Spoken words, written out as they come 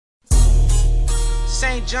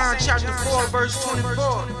St. John chapter 4 verse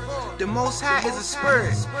 24. The Most High is a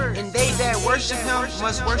spirit, and they that worship him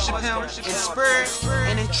must worship him in spirit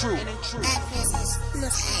and in truth.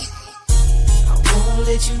 I won't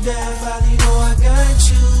let you down, Father, you know I got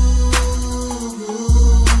you.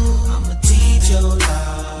 I'ma teach your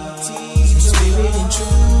life, spirit and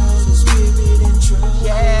truth.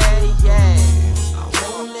 Yeah, yeah. I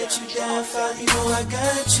won't let you down, Father, you know I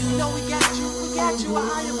got you. You know we got you. I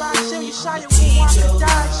hire by Shem, you shot your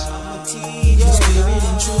I'ma teach you spirit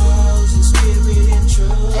and truth, spirit and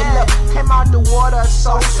truth. Hey, look, came out the water,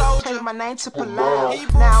 soldier. Changed my name to Palal.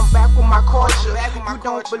 Now I'm back with my culture. You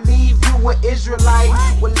don't believe you were Israelite?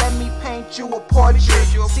 Well, let me paint you a portrait.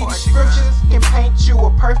 See, the scriptures can paint you a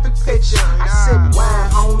perfect picture. I sip wine,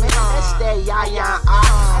 homie. That's that yaya.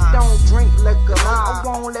 I don't drink liquor. I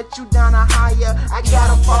won't let you down a higher. I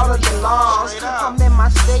gotta follow the laws. I'm in my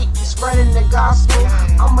state, spreading the gospel.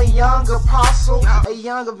 I'm a young apostle, a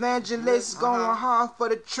young evangelist, going hard for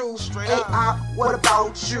the truth. Hey, what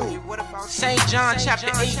about you? St. John chapter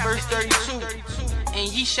 8 verse 32. And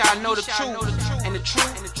ye shall know the truth, and the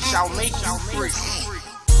truth shall make you free.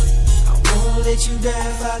 I won't let you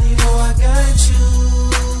down, Father, you know I got you.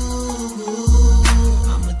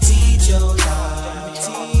 I'ma teach your life,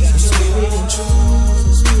 spirit and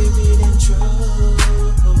truth, spirit and truth.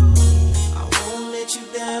 I won't let you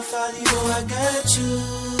down, Father, you know I got you.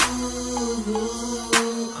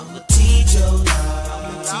 I'ma teach your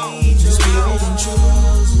life, spirit and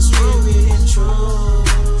truth, spirit and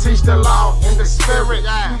truth. Teach the law in the spirit.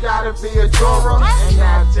 You gotta be a doer and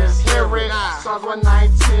not just hear it. Psalms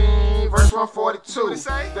 119, verse 142.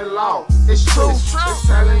 The law is true. It's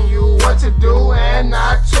telling you what to do and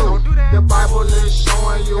not to. The Bible is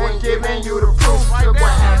showing you and giving you the proof. Look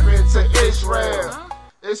what happened to Israel.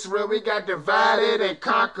 It's real, we got divided and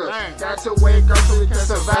conquered. Got to wake up so we can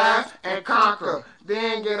survive and conquer.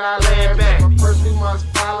 Then get our land back. But first we must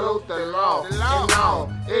follow the law. And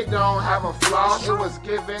no, it don't have a flaw. It was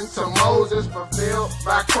given to Moses, fulfilled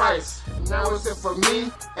by Christ. Now it's it for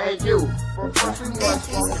me and you. But first we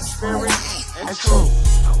must walk in spirit and truth.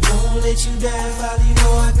 I won't let you down, Father, you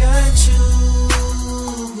know I got you.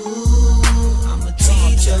 I'ma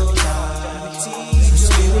teach your life,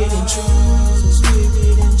 spirit and truth,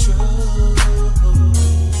 spirit and truth.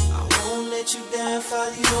 I won't let you down,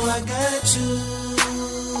 Father, you know I got you.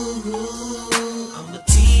 I'ma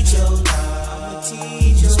teach your life,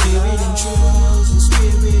 spirit and truth,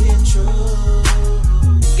 spirit and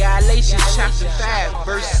truth. Galatians chapter 5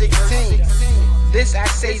 verse 16. This I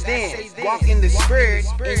say then, walk in the spirit,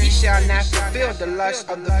 and ye shall not fulfill the lust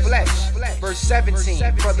of the flesh. Verse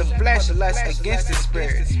 17, for the flesh lusts against the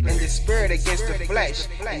spirit, and the spirit against the flesh,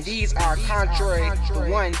 and these are contrary the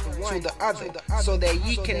one to the other, so that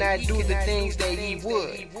ye cannot do the things that ye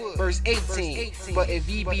would. Verse 18, but if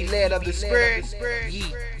ye be led of the spirit, ye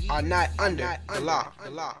are not under the law.